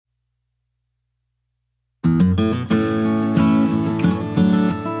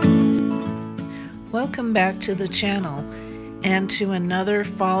Welcome back to the channel and to another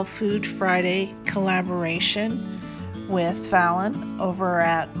Fall Food Friday collaboration with Fallon over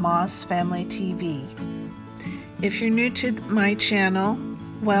at Moss Family TV. If you're new to my channel,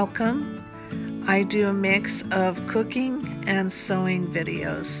 welcome. I do a mix of cooking and sewing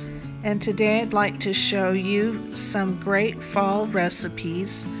videos. And today I'd like to show you some great fall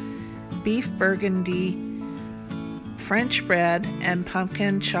recipes: beef burgundy, French bread, and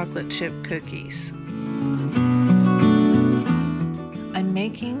pumpkin chocolate chip cookies. I'm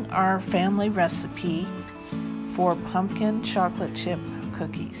making our family recipe for pumpkin chocolate chip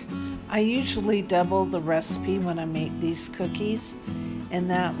cookies. I usually double the recipe when I make these cookies, and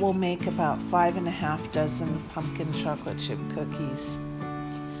that will make about 5.5 dozen pumpkin chocolate chip cookies.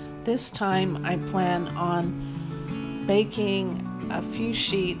 This time I plan on baking a few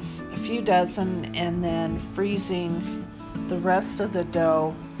sheets, a few dozen, and then freezing the rest of the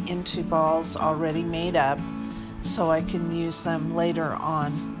dough into balls already made up so I can use them later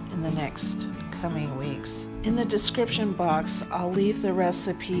on in the next coming weeks. In the description box I'll leave the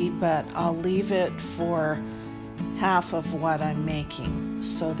recipe, but I'll leave it for half of what I'm making,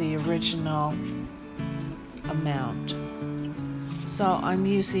 so the original amount. So I'm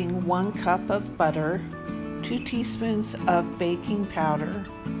using 1 cup of butter, 2 teaspoons of baking powder,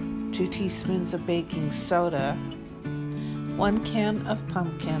 2 teaspoons of baking soda, 1 can of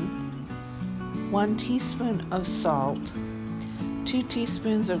pumpkin, 1 teaspoon of salt, 2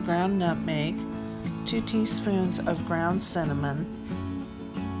 teaspoons of ground nutmeg, 2 teaspoons of ground cinnamon,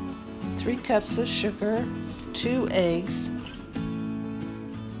 3 cups of sugar, 2 eggs,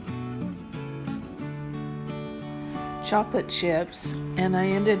 chocolate chips, and I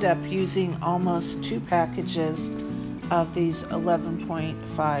ended up using almost 2 packages of these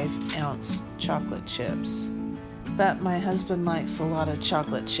 11.5 ounce chocolate chips. But my husband likes a lot of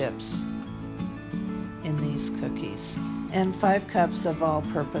chocolate chips in these cookies. And 5 cups of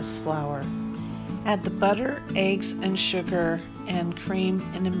all-purpose flour. Add the butter, eggs, and sugar and cream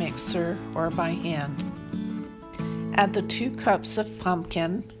in a mixer or by hand. Add the 2 cups of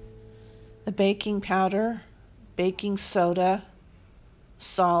pumpkin, the baking powder, baking soda,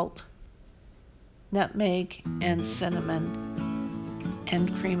 salt, nutmeg, and cinnamon,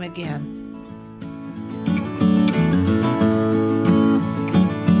 and cream again.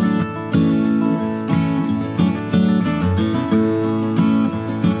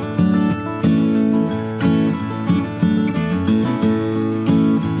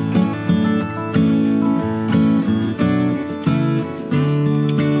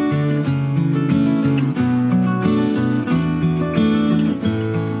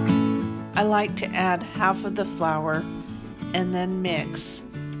 I like to add half of the flour and then mix,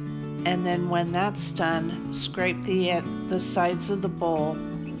 and then when that's done, scrape the sides of the bowl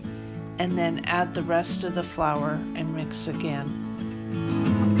and then add the rest of the flour and mix again.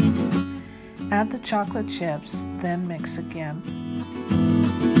 Add the chocolate chips, then mix again.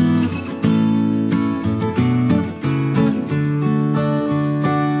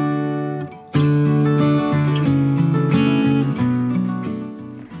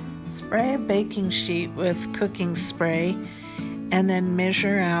 Spray a baking sheet with cooking spray and then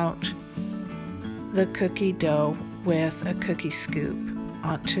measure out the cookie dough with a cookie scoop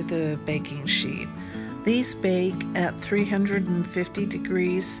onto the baking sheet. These bake at 350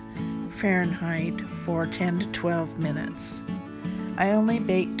 degrees Fahrenheit for 10 to 12 minutes. I only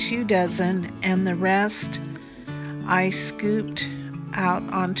baked 2 dozen, and the rest I scooped out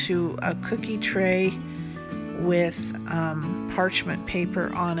onto a cookie tray with parchment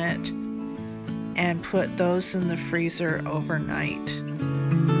paper on it and put those in the freezer overnight.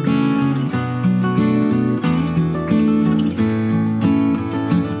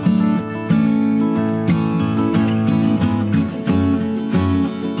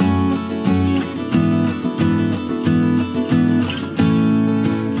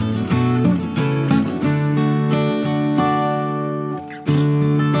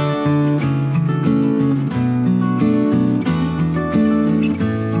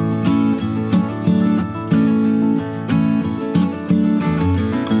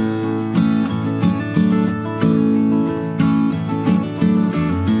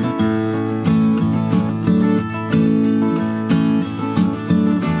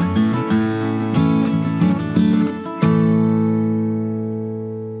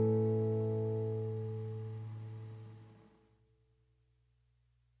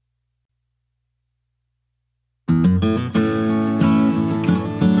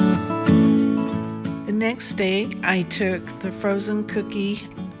 Next day, I took the frozen cookie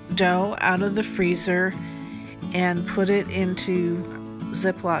dough out of the freezer and put it into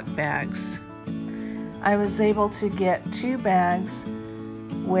Ziploc bags. I was able to get 2 bags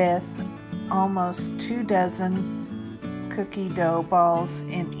with almost 2 dozen cookie dough balls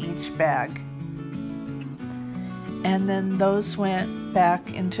in each bag. And then those went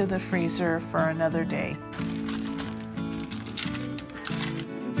back into the freezer for another day.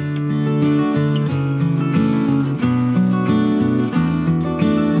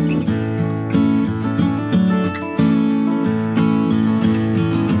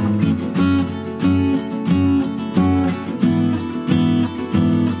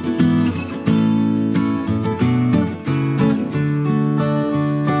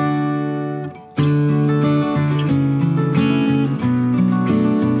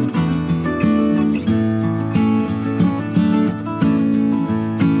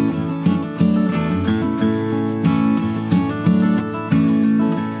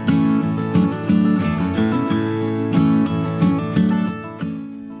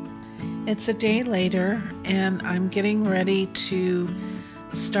 It's a day later, and I'm getting ready to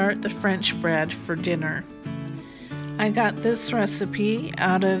start the French bread for dinner. I got this recipe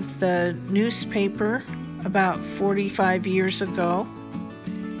out of the newspaper about 45 years ago,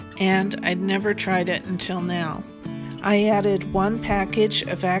 and I'd never tried it until now. I added 1 package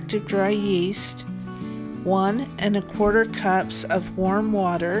of active dry yeast, 1 1/4 cups of warm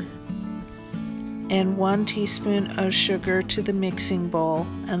water, and 1 teaspoon of sugar to the mixing bowl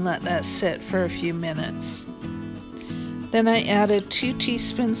and let that sit for a few minutes. Then I added 2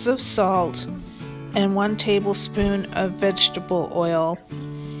 teaspoons of salt and 1 tablespoon of vegetable oil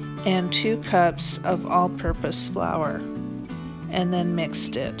and 2 cups of all-purpose flour, and then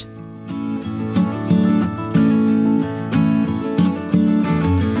mixed it.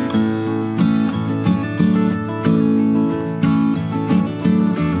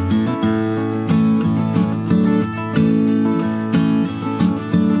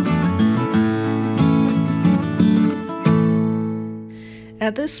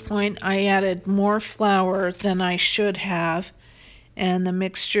 At this point, I added more flour than I should have, and the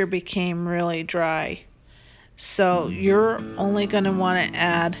mixture became really dry. So you're only going to want to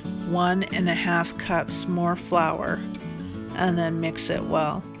add 1.5 cups more flour and then mix it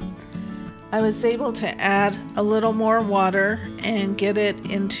well. I was able to add a little more water and get it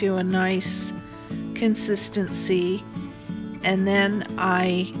into a nice consistency, and then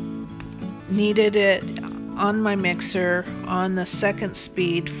I kneaded it on my mixer on the 2nd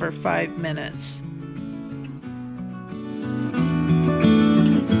speed for 5 minutes.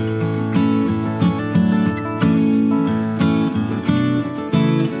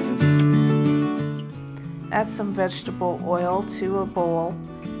 Add some vegetable oil to a bowl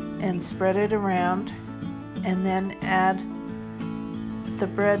and spread it around, and then add the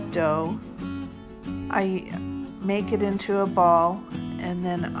bread dough. I make it into a ball, and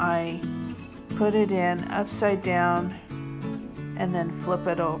then I put it in upside down and then flip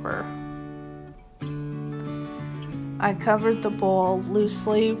it over. I covered the bowl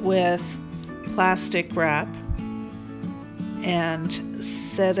loosely with plastic wrap and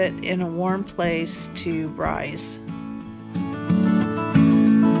set it in a warm place to rise.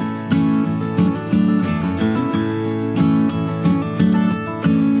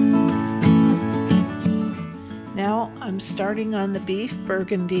 Now I'm starting on the beef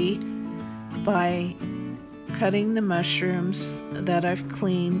Burgundy by cutting the mushrooms that I've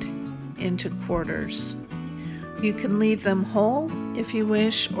cleaned into quarters. You can leave them whole if you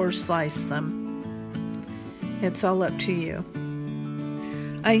wish, or slice them. It's all up to you.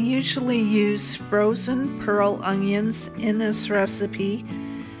 I usually use frozen pearl onions in this recipe,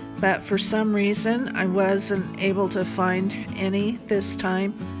 but for some reason I wasn't able to find any this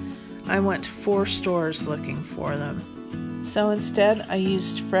time. I went to 4 stores looking for them. So instead I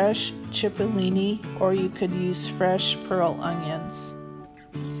used fresh cipollini, or you could use fresh pearl onions.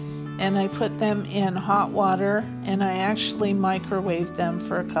 And I put them in hot water, and I actually microwaved them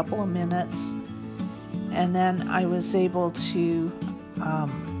for a couple of minutes, and then I was able to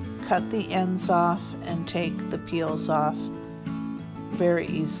cut the ends off and take the peels off very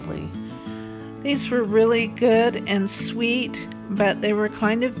easily. These were really good and sweet, but they were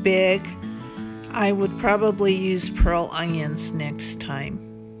kind of big. I would probably use pearl onions next time.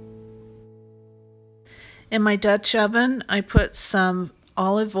 In my Dutch oven, I put some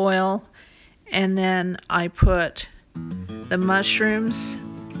olive oil, and then I put the mushrooms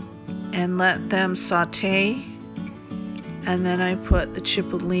and let them saute, and then I put the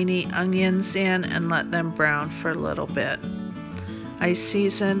cipollini onions in and let them brown for a little bit. I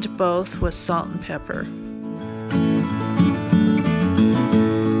seasoned both with salt and pepper.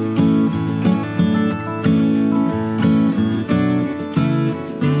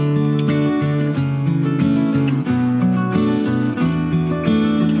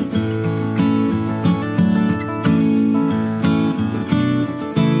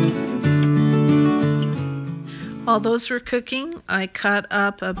 While those were cooking, I cut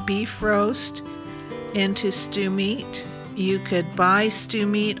up a beef roast into stew meat. You could buy stew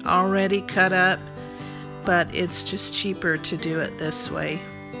meat already cut up, but it's just cheaper to do it this way.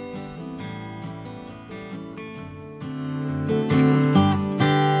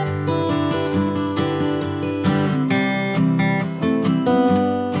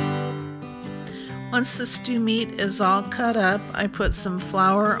 Once the stew meat is all cut up, I put some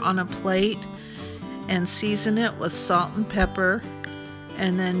flour on a plate and season it with salt and pepper,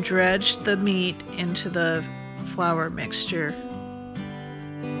 and then dredge the meat into the flour mixture.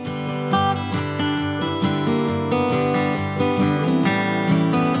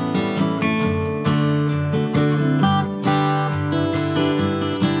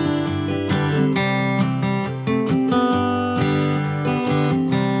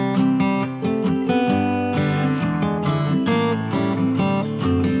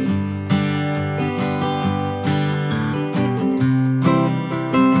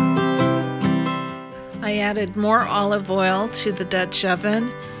 I added more olive oil to the Dutch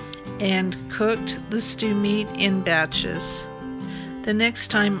oven and cooked the stew meat in batches. The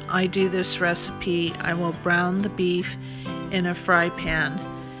next time I do this recipe, I will brown the beef in a fry pan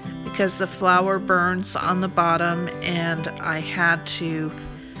because the flour burns on the bottom, and I had to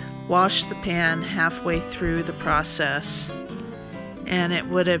wash the pan halfway through the process, and it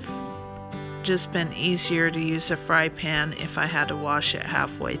would have just been easier to use a fry pan if I had to wash it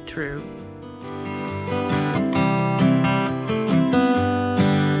halfway through.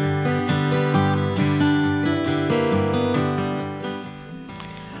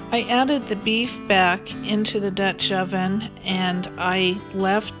 I added the beef back into the Dutch oven, and I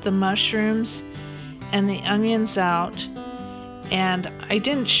left the mushrooms and the onions out, and I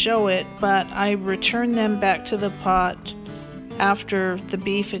didn't show it, but I returned them back to the pot after the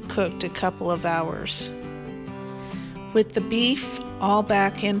beef had cooked a couple of hours. With the beef all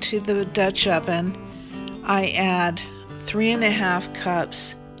back into the Dutch oven, I add 3½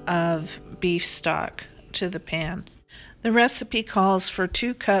 cups of beef stock to the pan. The recipe calls for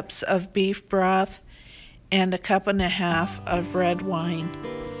 2 cups of beef broth and 1.5 cups of red wine,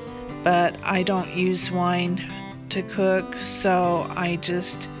 but I don't use wine to cook, so I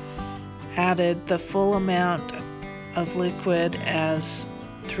just added the full amount of liquid as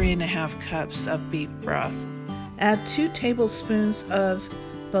 3½ cups of beef broth. Add 2 tablespoons of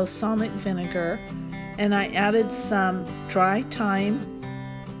balsamic vinegar, and I added some dry thyme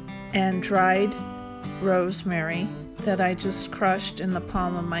and dried rosemary that I just crushed in the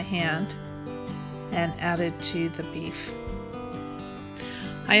palm of my hand and added to the beef.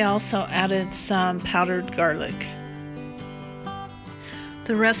 I also added some powdered garlic.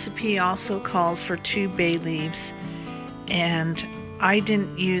 The recipe also called for 2 bay leaves, and I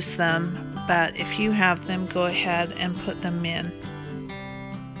didn't use them, but if you have them, go ahead and put them in.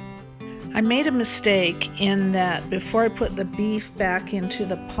 I made a mistake in that before I put the beef back into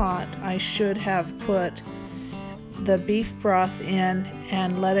the pot, I should have put the beef broth in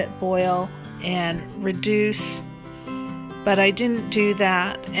and let it boil and reduce, but I didn't do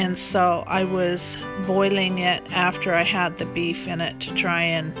that, and so I was boiling it after I had the beef in it to try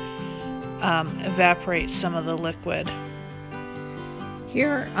and evaporate some of the liquid.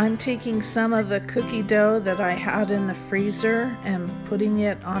 Here I'm taking some of the cookie dough that I had in the freezer and putting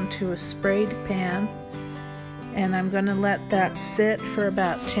it onto a sprayed pan, and I'm going to let that sit for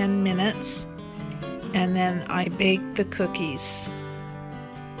about 10 minutes, and then I bake the cookies.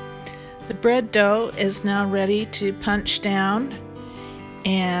 The bread dough is now ready to punch down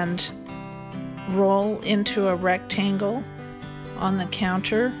and roll into a rectangle on the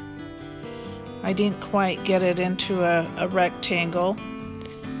counter. I didn't quite get it into a rectangle,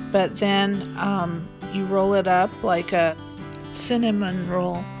 but then you roll it up like a cinnamon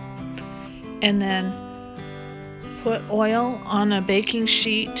roll, and then put oil on a baking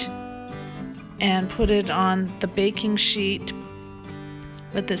sheet and put it on the baking sheet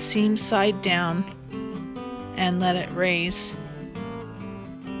with the seam side down and let it raise.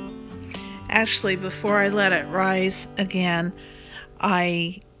 Actually, before I let it rise again,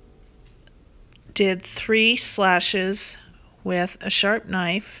 I did 3 slashes with a sharp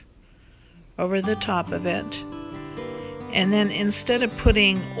knife over the top of it, and then instead of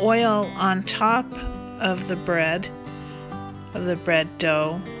putting oil on top of the bread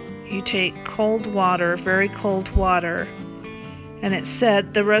dough, you take cold water, very cold water, and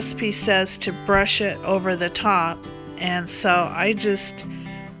the recipe says to brush it over the top, and so I just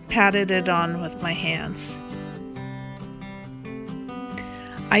patted it on with my hands.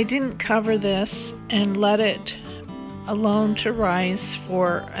 I didn't cover this and let it alone to rise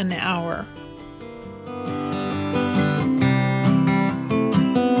for an hour.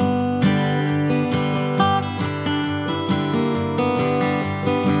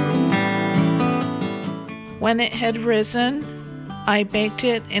 When it had risen, I baked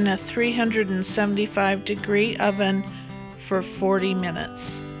it in a 375-degree oven for 40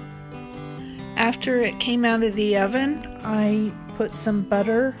 minutes. After it came out of the oven, I put some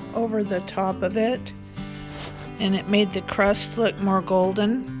butter over the top of it, and it made the crust look more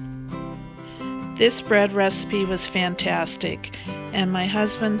golden. This bread recipe was fantastic, and my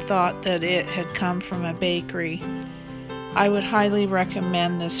husband thought that it had come from a bakery. I would highly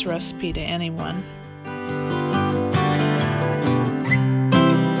recommend this recipe to anyone.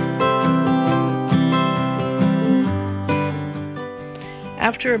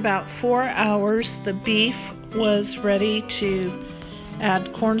 After about 4 hours, the beef was ready to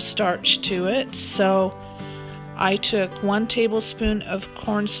add cornstarch to it, so I took 1 tablespoon of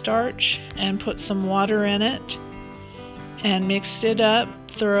cornstarch and put some water in it and mixed it up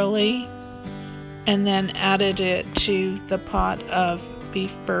thoroughly, and then added it to the pot of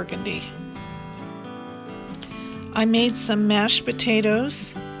beef Burgundy. I made some mashed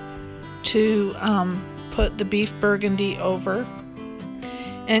potatoes to put the beef Burgundy over.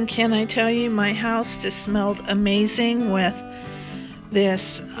 And can I tell you, my house just smelled amazing with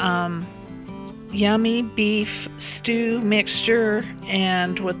this yummy beef stew mixture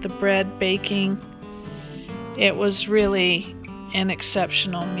and with the bread baking. It was really an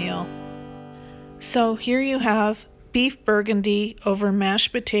exceptional meal. So here you have beef Burgundy over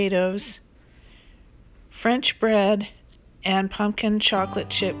mashed potatoes, French bread, and pumpkin chocolate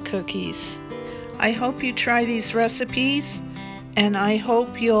chip cookies. I hope you try these recipes, and I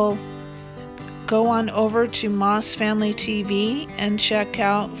hope you'll go on over to Moss Family TV and check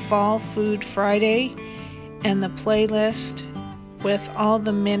out Fall Food Friday and the playlist with all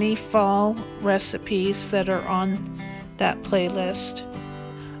the mini fall recipes that are on that playlist.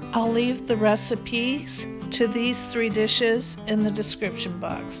 I'll leave the recipes to these 3 dishes in the description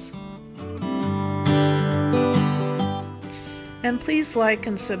box. And please like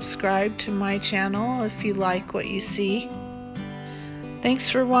and subscribe to my channel if you like what you see.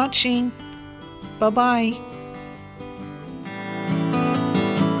 Thanks for watching. Bye-bye.